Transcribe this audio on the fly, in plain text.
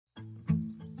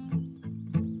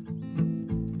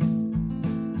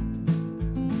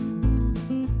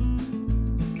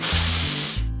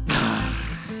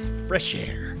fresh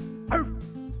air.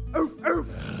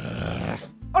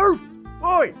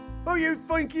 Boy, who you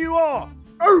think you are?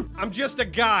 I'm just a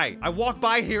guy. I walk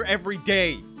by here every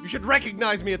day. You should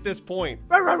recognize me at this point.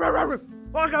 I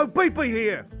go pee-pee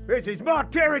here. This is my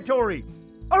territory.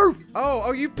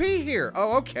 Oh, you pee here.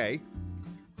 Oh, okay.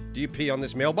 Do you pee on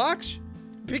this mailbox?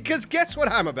 Because guess what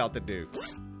I'm about to do?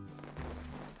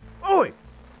 Oi!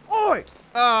 Oh,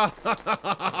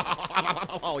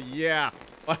 yeah.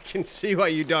 I can see why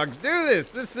you dogs do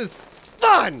this. This is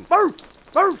fun.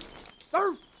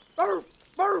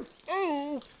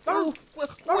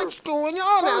 What's going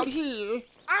on out here?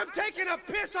 I'm taking a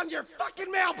piss on your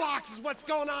fucking mailbox is what's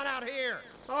going on out here.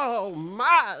 Oh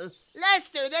my!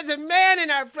 Lester, there's a man in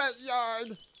our front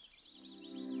yard.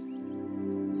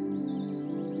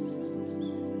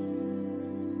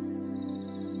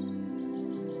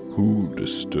 Who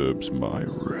disturbs my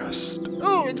rest?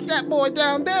 Oh, it's that boy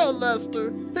down there,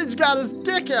 Lester. He's got his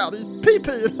dick out. He's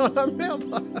pee-peeing on our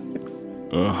mailbox.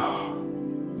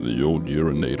 The old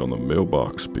urinate on the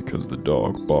mailbox because the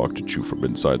dog barked at you from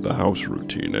inside the house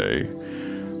routine, eh?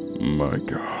 My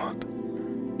God.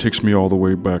 Takes me all the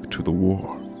way back to the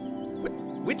war.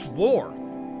 Which war?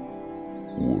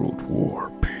 World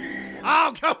War P.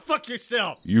 Oh, go fuck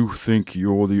yourself. You think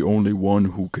you're the only one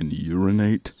who can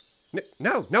urinate?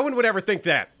 No one would ever think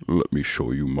that. Let me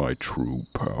show you my true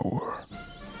power.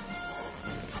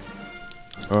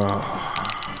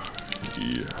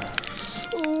 Yes.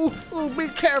 Ooh, be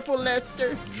careful,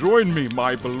 Lester. Join me,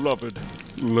 my beloved.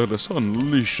 Let us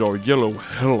unleash our yellow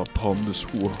hell upon this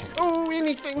world. Oh,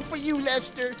 anything for you,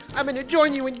 Lester. I'm gonna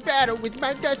join you in battle with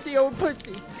my dusty old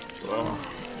pussy.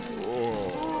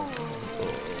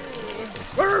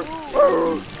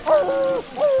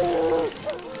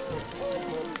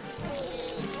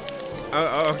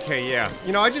 Okay, yeah.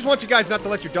 You know, I just want you guys not to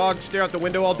let your dog stare out the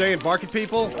window all day and bark at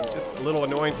people. It's just a little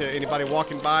annoying to anybody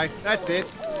walking by. That's it.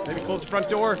 Maybe close the front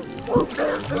door. Oh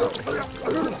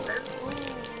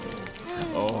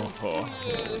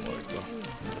my God.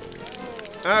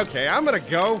 Okay, I'm gonna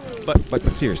go.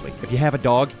 But seriously, if you have a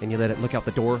dog and you let it look out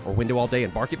the door or window all day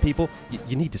and bark at people,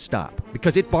 you need to stop.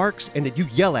 Because it barks and then you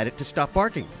yell at it to stop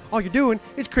barking. All you're doing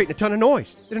is creating a ton of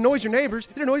noise. It annoys your neighbors.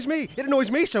 It annoys me. It annoys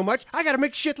me so much, I gotta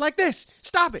make shit like this.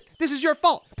 Stop it. This is your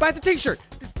fault. Buy the t-shirt.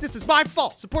 This is my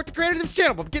fault. Support the creators of this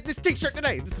channel. But get this t-shirt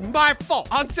today. This is my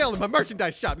fault. On sale in my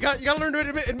merchandise shop. You gotta learn to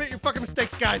admit your fucking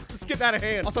mistakes, guys. Let's get out of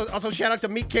hand. Also shout out to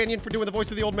Meatcanyon for doing the voice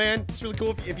of the old man. It's really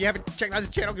cool. If you haven't checked out his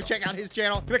channel, go check out his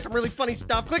channel. He makes some really funny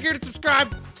stuff. Click here to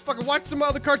subscribe. Fucking watch some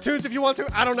other cartoons if you want to.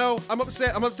 I don't know. I'm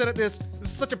upset. I'm upset at this.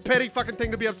 This is such a petty fucking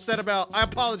thing to be upset about. I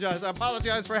apologize. I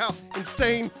apologize for how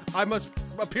insane I must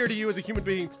appear to you as a human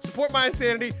being. Support my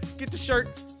insanity. Get the shirt.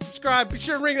 Subscribe. Be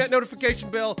sure to ring that notification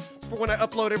bell for when I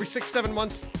upload every 6-7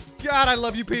 months. God, I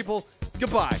love you people.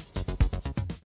 Goodbye.